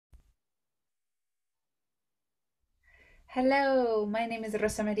Hello, my name is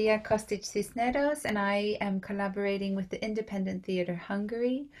Rosa Maria Kostic Cisneros, and I am collaborating with the Independent Theatre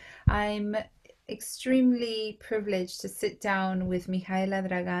Hungary. I'm extremely privileged to sit down with Mihaela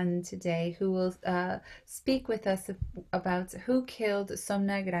Drăgan today, who will speak with us about Who Killed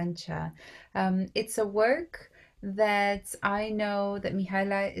Szomna Grancsa. It's a work that I know that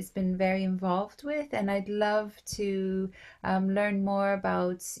Mihaela has been very involved with, and I'd love to learn more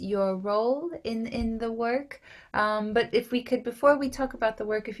about your role in the work. But if we could, before we talk about the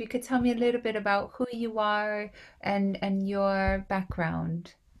work, if you could tell me a little bit about who you are and your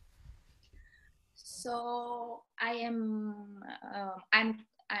background. So I am I'm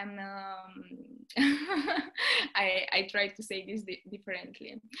I try to say this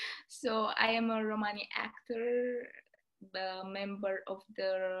differently. So I am a Romani actor, the member of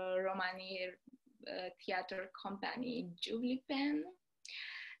the Romani theater company Giuvlipen.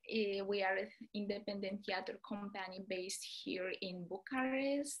 We are an independent theater company based here in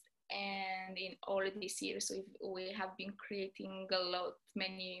Bucharest, and in all these years we have been creating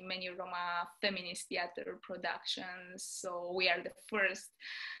many Roma feminist theater productions. So we are the first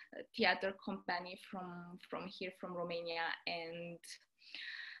theater company from here, from Romania, and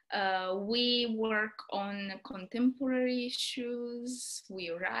we work on contemporary issues.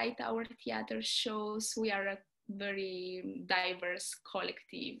 We write our theater shows. We are a very diverse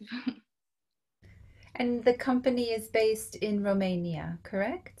collective. And the company is based in Romania,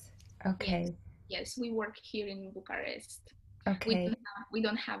 correct? Yes, Okay, yes, we work here in Bucharest. We okay. we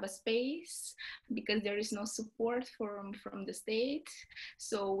don't have a space because there is no support from the state,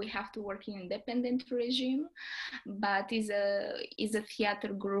 so we have to work in independent regime. But is a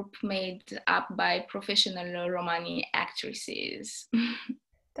theater group made up by professional Romani actresses.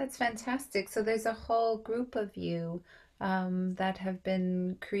 That's fantastic. So there's a whole group of you that have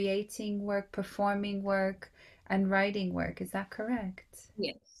been creating work, performing work, and writing work. Is that correct?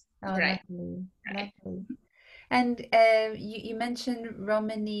 Yes, Oh, right, lovely, right. lovely. And you mentioned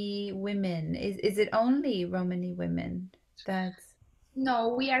Romani women. Is it only Romani women? That's No,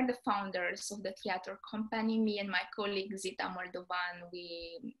 we are the founders of the theater company. Me and my colleague Zita Moldovan,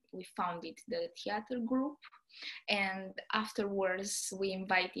 we founded the theater group, and afterwards we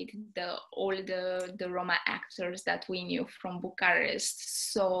invited all the Roma actors that we knew from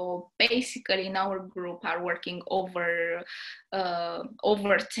Bucharest. So basically, in our group are working over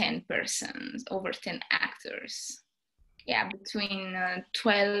 10 persons, over 10 actors. Yeah, between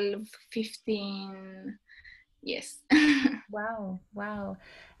 12, 15. Yes. wow, wow.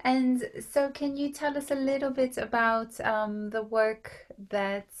 And so, can you tell us a little bit about the work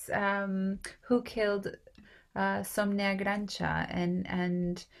that Who Killed Somnia Grancsa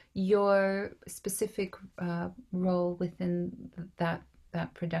and your specific role within that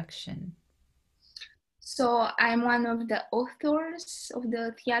production? So I'm one of the authors of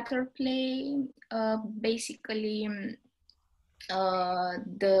the theater play. Basically,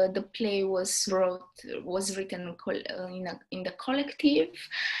 the play was written in the collective,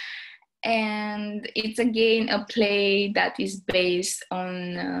 and it's again a play that is based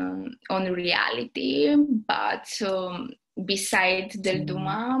on reality, but beside Del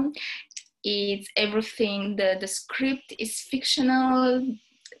Duma, it's everything. The script is fictional,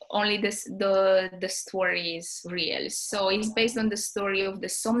 only the story is real. So it's based on the story of the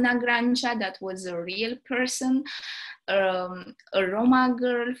Szomna Grancsa, that was a real person, a Roma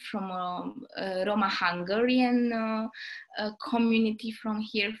girl from a Roma Hungarian community from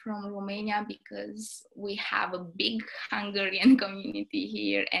here, from Romania, because we have a big Hungarian community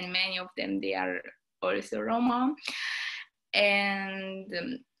here, and many of them, they are also Roma.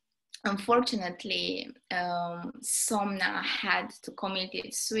 And unfortunately, Szomna had to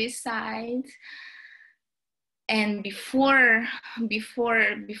commit suicide, and before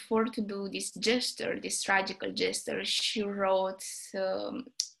to do this gesture, this tragical gesture, she wrote on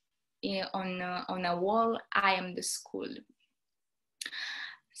a wall, "I am the school."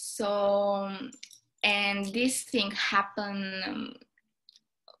 So, and this thing happened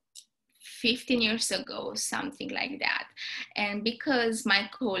 15 years ago, something like that. And because my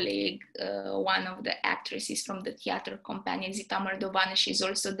colleague, one of the actresses from the theater company, Zita Moldovan, she's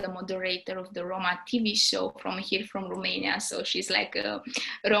also the moderator of the Roma TV show from here, from Romania. So she's like a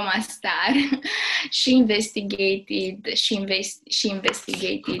Roma star. She investigated the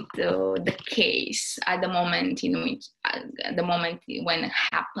case at the moment in which, at the moment when it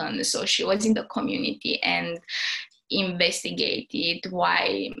happened. So she was in the community and investigated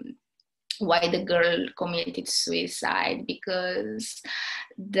why the girl committed suicide, because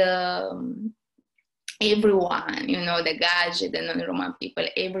the everyone, the Gaji, the non-Roman people,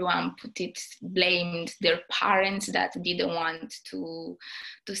 everyone blamed their parents that didn't want to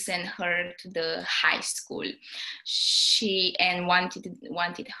send her to the high school. She and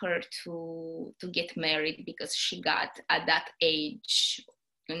wanted her to get married because she got at that age,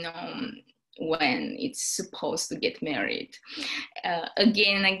 when it's supposed to get married.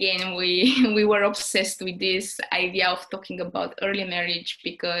 Again and again, we were obsessed with this idea of talking about early marriage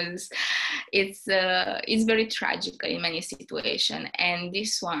because it's very tragic in many situations. And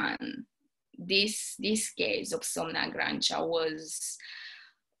this case of Szomna Grancsa was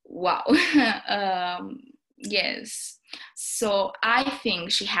wow. Yes. So I think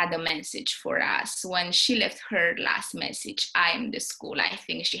she had a message for us when she left her last message, I am the school. I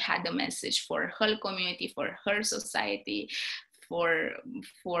think she had a message for her community, for her society, for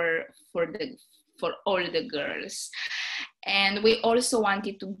all the girls. And we also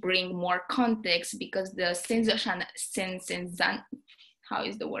wanted to bring more context because the how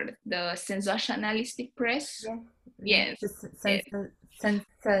is the word? The sensationalistic press. Yeah. Yes.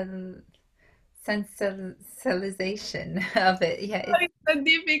 Sensationalization of it. Yeah, It's so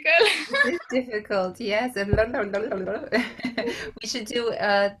difficult. it's difficult. Yes. We should do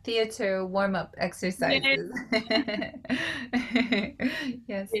theater warm-up exercises.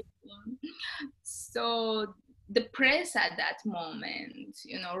 Yes. So the press at that moment,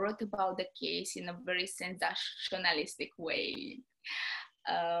 wrote about the case in a very sensationalistic way.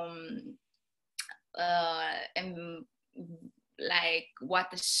 And like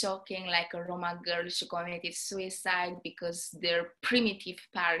what is shocking, like a Roma girl, she committed suicide because their primitive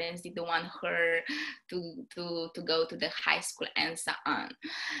parents didn't want her to go to the high school and so on.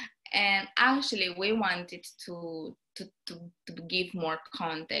 And actually we wanted to give more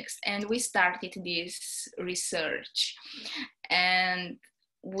context, and we started this research, and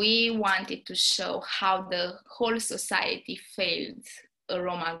we wanted to show how the whole society failed a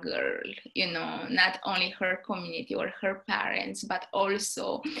Roma girl, not only her community or her parents, but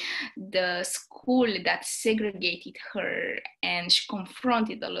also the school that segregated her, and she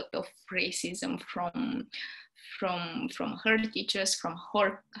confronted a lot of racism from her teachers, from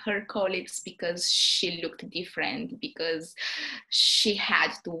her colleagues, because she looked different, because she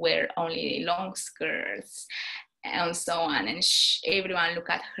had to wear only long skirts and so on, and everyone looked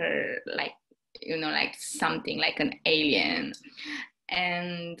at her like like something like an alien.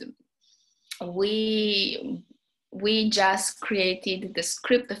 And we just created the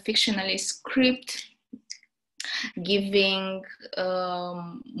script, a fictionalist script, giving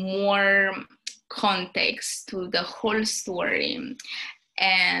more context to the whole story.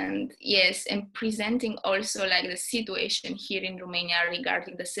 And yes, and presenting also like the situation here in Romania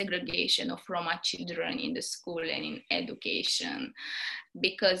regarding the segregation of Roma children in the school and in education.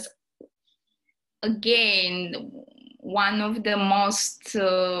 Because again, one of the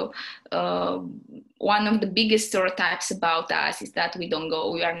biggest stereotypes about us is that we don't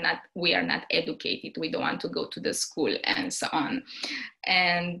go, we are not educated, we don't want to go to the school and so on.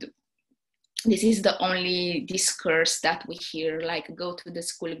 And this is the only discourse that we hear, like go to the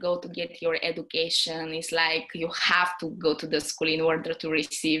school, go to get your education. It's like you have to go to the school in order to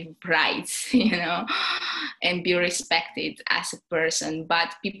receive rights, and be respected as a person.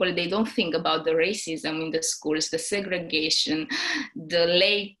 But people, they don't think about the racism in the schools, the segregation, the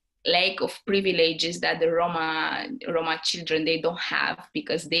lack of privileges that the Roma children, they don't have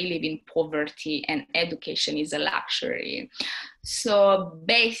because they live in poverty and education is a luxury. So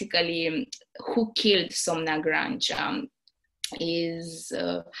basically, who killed Szomna Grancsa is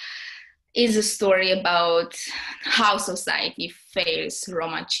a story about how society fails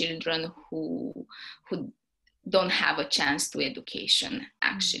Roma children who don't have a chance to education,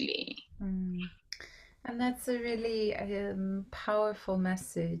 actually. And that's a really powerful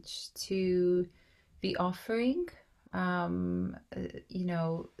message to be offering, and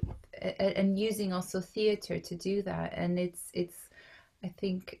using also theater to do that. And it's I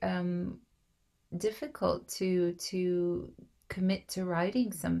think difficult to commit to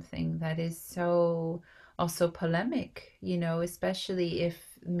writing something that is so also polemic, especially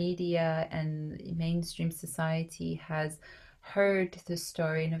if media and mainstream society has heard the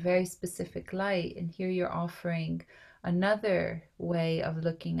story in a very specific light, and here you're offering another way of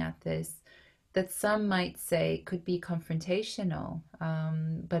looking at this that some might say could be confrontational,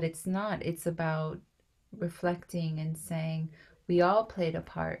 but it's not. It's about reflecting and saying we all played a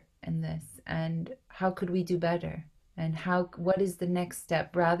part in this, and how could we do better, and what is the next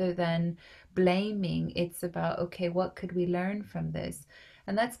step, rather than blaming. It's about, okay, what could we learn from this?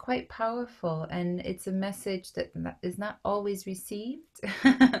 And that's quite powerful. And it's a message that is not always received.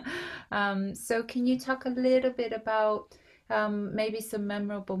 So, can you talk a little bit about maybe some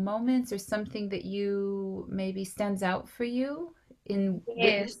memorable moments or something that you maybe stands out for you in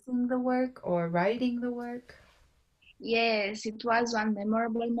Yes, witnessing the work or writing the work? yes, it was one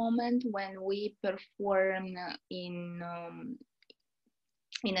memorable moment when we performed in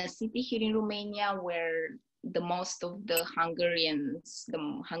a city here in Romania where the most of the Hungarians,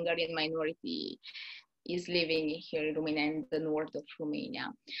 the Hungarian minority, is living here in Romania, in the north of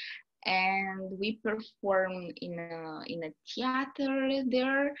Romania. And we performed in a theater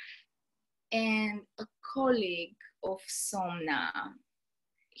there, and a colleague of Szomna,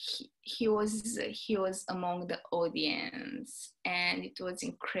 he was among the audience, and it was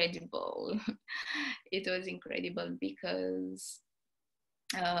incredible. It was incredible because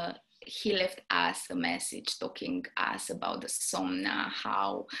he left us a message talking us about the Somna,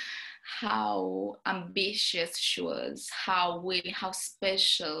 how ambitious she was, how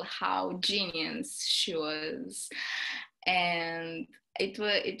special, how genius she was. And it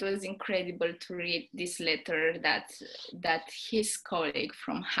was incredible to read this letter that his colleague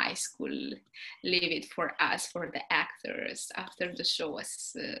from high school leave it for us, for the actors, after the show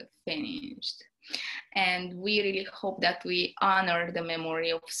was finished. And we really hope that we honor the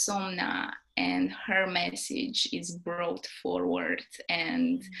memory of Somna and her message is brought forward,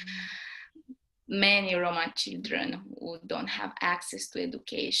 and many Roma children who don't have access to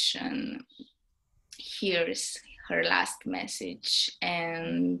education hears her last message.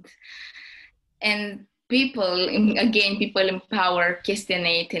 And people, again, people in power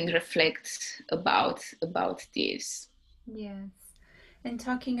questionate and reflect about this. Yes. And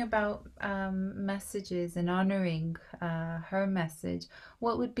talking about messages and honoring her message,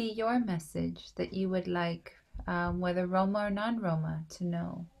 what would be your message that you would like, whether Roma or non-Roma, to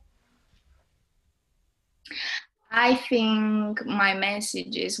know? I think my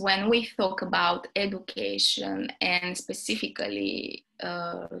message is when we talk about education and specifically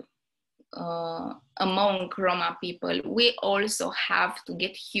among Roma people, we also have to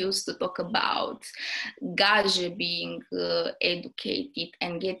get used to talk about Gaje being educated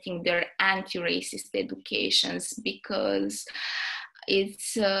and getting their anti-racist educations, because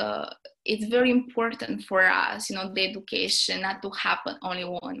it's very important for us, the education not to happen only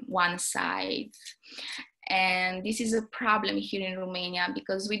on one side. And this is a problem here in Romania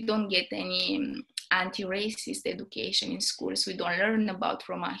because we don't get any anti-racist education in schools. We don't learn about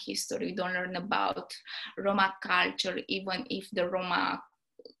Roma history. We don't learn about Roma culture, even if the Roma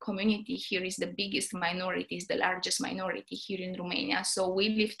community here is the biggest minority, is the largest minority here in Romania. So we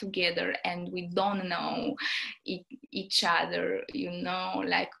live together and we don't know each other,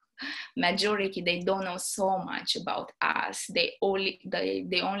 like majority, they don't know so much about us. They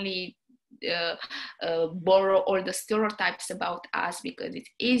only borrow all the stereotypes about us because it's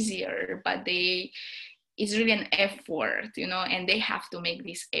easier, but it's really an effort, and they have to make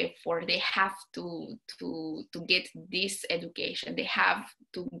this effort. They have to get this education. They have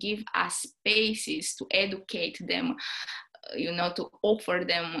to give us spaces to educate them, to offer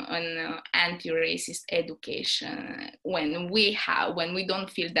them an anti-racist education when we don't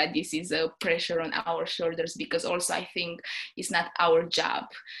feel that this is a pressure on our shoulders, because also I think it's not our job,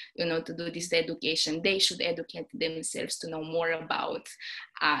 to do this education. They should educate themselves to know more about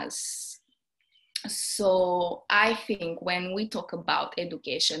us. So I think when we talk about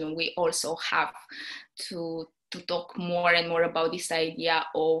education, we also have to talk more and more about this idea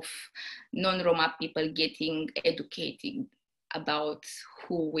of non-Roma people getting educated about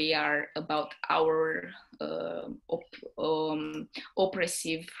who we are, about our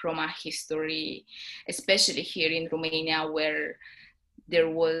oppressive Roma history, especially here in Romania, where there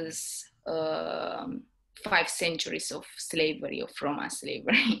was 5 centuries of slavery, of Roma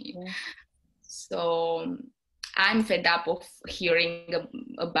slavery. Yeah. So I'm fed up of hearing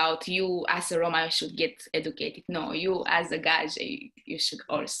about you as a Roma, you should get educated. No, you as a Gaje, you should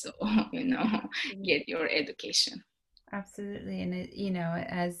also, get your education. Absolutely. And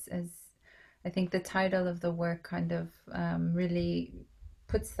as I think the title of the work kind of really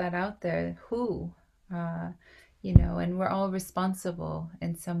puts that out there, who, uh, and we're all responsible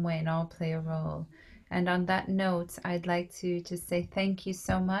in some way and all play a role. And on that note, I'd like to just say thank you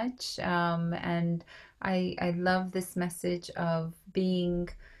so much. And I love this message of being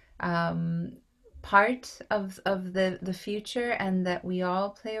um, part of the future, and that we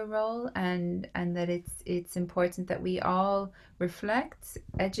all play a role, and that it's important that we all reflect,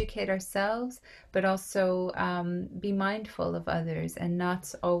 educate ourselves, but also be mindful of others, and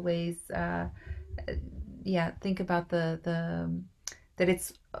not always yeah, think about that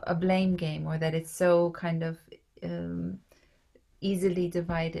it's a blame game, or that it's so kind of um, easily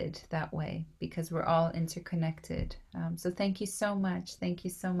divided that way, because we're all interconnected. So thank you so much. Thank you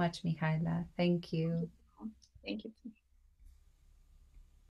so much, Mihaela. Thank you. Thank you.